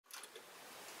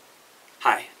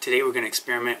Hi, today we're going to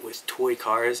experiment with toy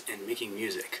cars and making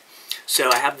music. So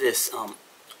I have this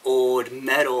old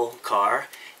metal car,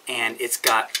 and it's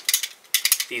got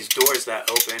these doors that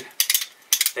open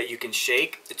that you can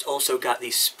shake. It's also got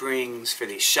these springs for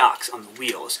these shocks on the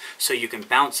wheels, so you can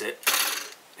bounce it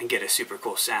and get a super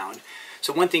cool sound.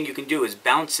 So one thing you can do is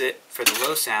bounce it for the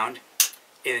low sound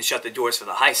and then shut the doors for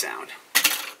the high sound.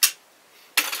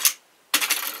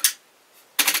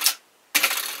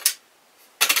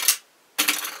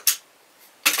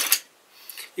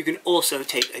 You can also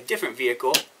take a different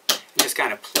vehicle and just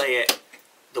kind of play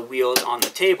the wheels on the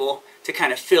table to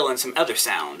kind of fill in some other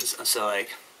sounds. So like,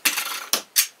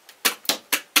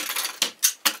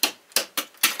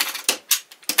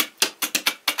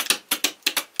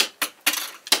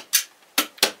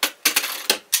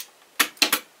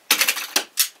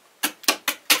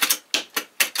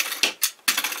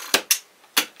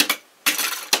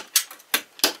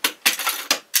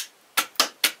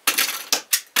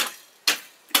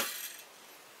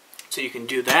 so you can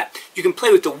do that. You can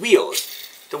play with the wheels.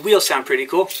 The wheels sound pretty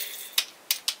cool.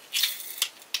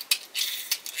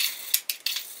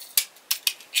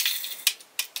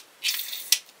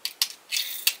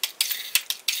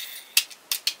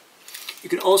 You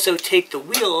can also take the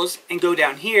wheels and go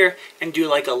down here and do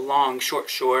like a long, short,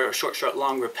 short, or short, short,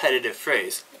 long, repetitive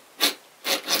phrase.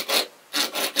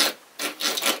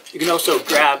 You can also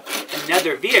grab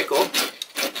another vehicle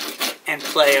and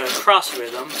play a cross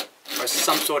rhythm or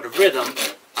some sort of rhythm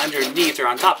underneath or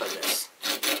on top of this.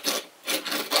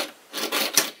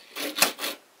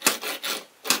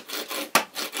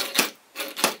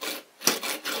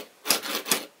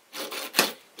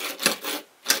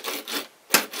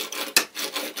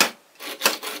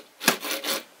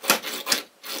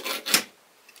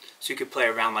 So you could play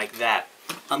around like that.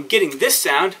 Getting this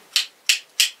sound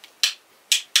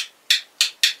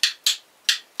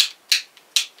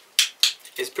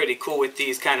is pretty cool with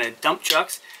these kind of dump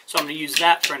trucks. So I'm going to use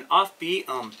that for an offbeat.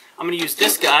 I'm going to use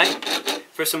this guy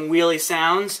for some wheelie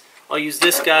sounds. I'll use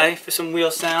this guy for some wheel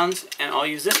sounds, and I'll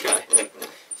use this guy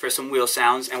for some wheel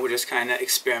sounds, and we'll just kind of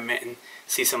experiment and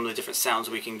see some of the different sounds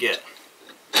we can get.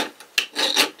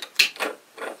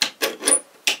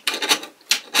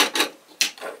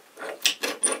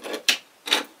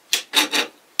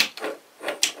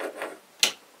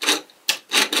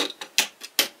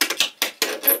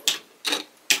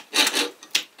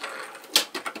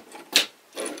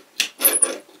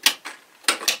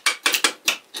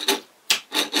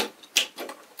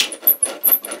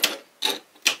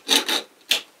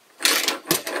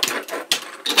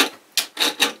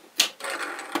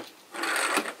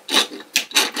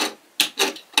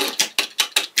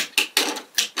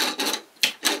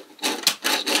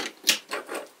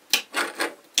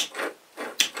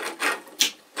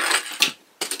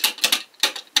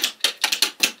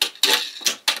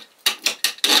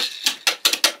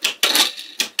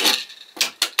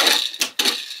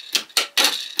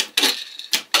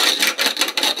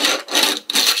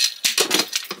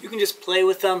 You can just play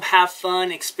with them, have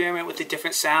fun, experiment with the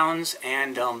different sounds,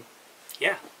 and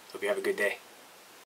yeah, hope you have a good day.